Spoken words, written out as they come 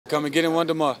Come and get in one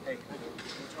tomorrow.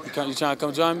 You trying to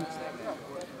come join me?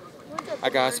 I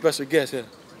got a special guest here.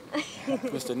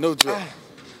 Mr. No Drip.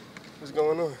 What's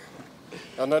going on?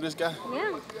 Y'all know this guy?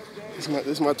 Yeah. This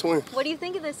is my twin. What do you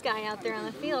think of this guy out there on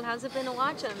the field? How's it been to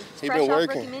watch him? He been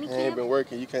working. He ain't been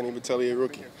working. You can't even tell he a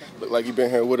rookie. Look like he been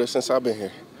here with us since I've been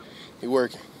here. He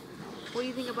working. What do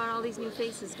you think about all these new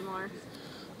faces, Damar?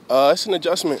 It's an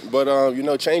adjustment, but you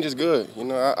know, change is good. You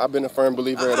know, I've been a firm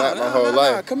believer of that my whole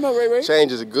life. Come on, Ray.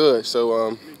 Change is good,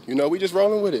 so you know, we just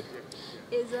rolling with it.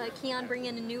 Is Keon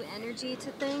bringing a new energy to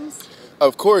things?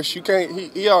 Of course, you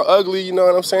can't. He all ugly, you know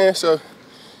what I'm saying? So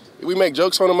we make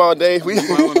jokes on him all day. You might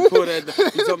want to pull that.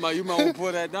 You talking about? You might want to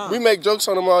pull that down. We make jokes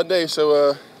on him all day,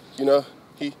 so you know,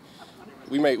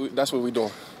 that's what we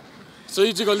doing. So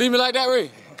you just gonna leave me like that,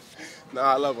 Ray?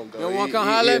 Nah, I love him though. You don't want to come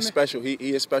holler at me? He is special. He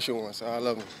is a special one, so I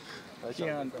love him.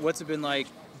 Keon, what's it been like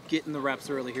getting the reps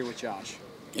early here with Josh?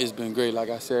 It's been great, like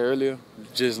I said earlier.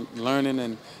 Just learning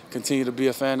and continue to be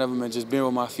a fan of him and just being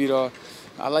where my feet are.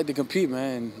 I like to compete,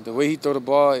 man. The way he throw the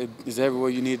ball is everywhere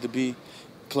you need it to be,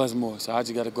 plus more. So I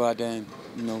just got to go out there and,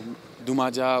 you know, do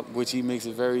my job, which he makes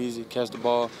it very easy, catch the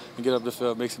ball and get up the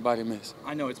field, make somebody miss.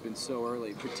 I know it's been so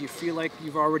early, but do you feel like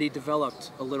you've already developed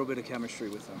a little bit of chemistry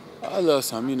with him? I love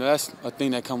some. You know, that's a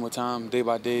thing that comes with time. Day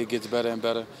by day, it gets better and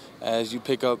better. As you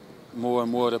pick up more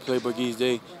and more of the playbook each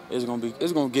day, it's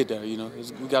gonna get there. You know,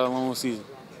 we got a long season.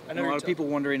 I know a lot of people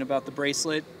wondering about the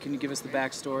bracelet. Can you give us the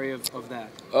backstory of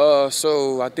that?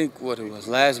 So I think what it was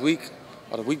last week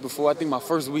or the week before. I think my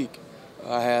first week,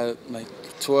 I had like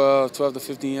 12 to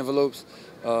 15 envelopes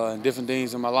and different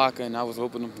things in my locker, and I was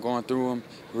opening them, going through them,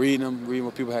 reading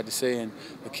what people had to say. And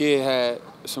a kid had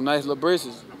some nice little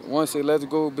bracelets. One said "Let's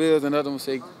go Bills," and another one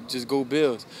say "Just go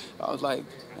Bills." I was like,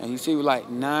 and you see, like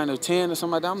 9 or 10 or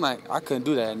something like that. I'm like, I couldn't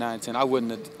do that at 9 or 10. I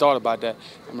wouldn't have thought about that.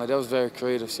 I'm like, that was very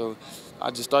creative. So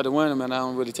I just started wearing them, and I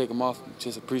don't really take them off.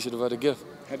 Just appreciative of the gift.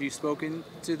 Have you spoken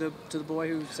to the boy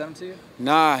who sent them to you?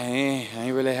 Nah, I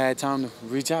ain't really had time to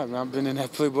reach out. I've been in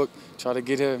that playbook, try to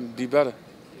get here and be better.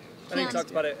 I think you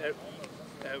talked about it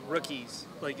at rookies,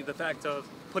 like the fact of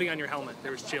putting on your helmet,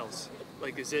 there was chills.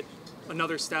 Like, is it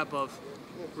another step of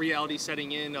reality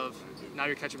setting in of now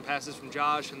you're catching passes from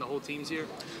Josh and the whole team's here?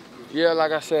 Yeah,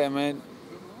 like I said, man,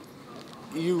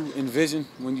 you envision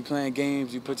when you playing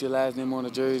games, you put your last name on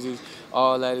the jerseys,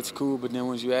 all that, it's cool, but then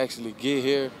once you actually get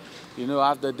here, you know,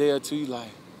 after a day or two, you like,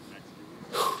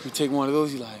 you take one of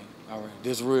those, you like, all right,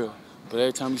 this real. But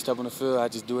every time you step on the field, I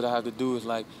just do what I have to do. It's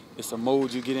like, it's a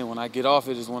mode you get in. When I get off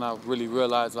it is when I really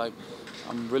realize, like,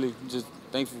 I'm really just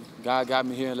thankful God got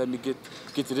me here and let me get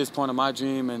to this point of my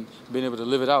dream and being able to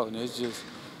live it out. And it's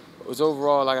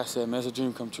overall, like I said, man, it's a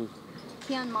dream come true.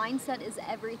 Keon, mindset is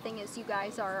everything as you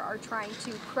guys are trying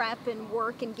to prep and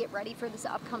work and get ready for this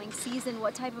upcoming season.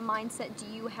 What type of mindset do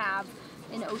you have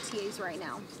in OTAs right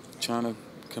now? Trying to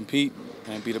compete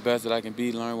and be the best that I can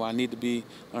be, learn what I need to be,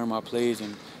 learn my plays,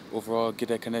 and overall get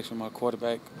that connection with my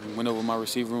quarterback and win over my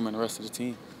receiver room and the rest of the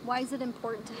team. Why is it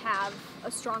important to have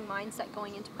a strong mindset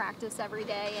going into practice every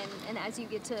day and as you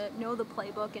get to know the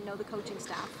playbook and know the coaching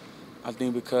staff? I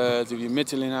think because if you're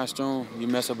mentally not strong, you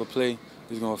mess up a play,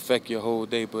 it's going to affect your whole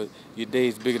day. But your day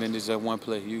is bigger than just that one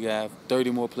play. You have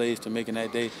 30 more plays to make in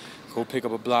that day. Go pick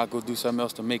up a block, go do something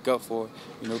else to make up for it.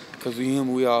 You know, because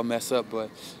we all mess up. But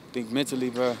I think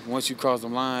mentally, bro, once you cross the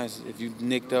lines, if you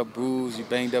nicked up, bruised, you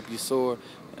banged up, you sore,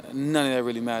 none of that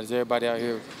really matters. Everybody out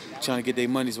here trying to get their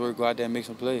money's worth, go out there and make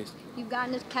some plays. You've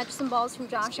gotten to catch some balls from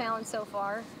Josh Allen so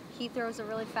far. He throws a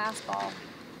really fast ball.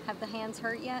 Have the hands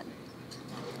hurt yet?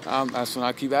 That's when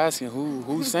I keep asking,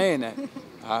 who's saying that?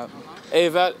 Hey,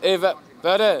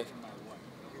 Valdez,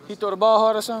 he throw the ball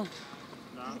hard or something?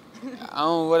 I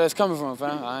don't know where that's coming from,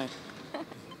 fam.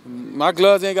 My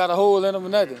gloves ain't got a hole in them or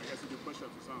nothing.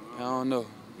 I don't know.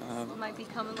 It might be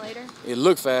coming later. It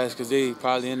look fast because they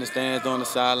probably in the stands on the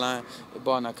sideline. The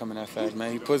ball not coming that fast,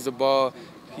 man. He puts the ball,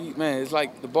 man, it's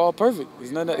like the ball perfect.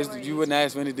 It's nothing. You wouldn't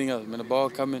ask for anything else. Man, the ball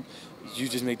coming, you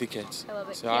just make the catch. I love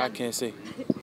it. So I can't say.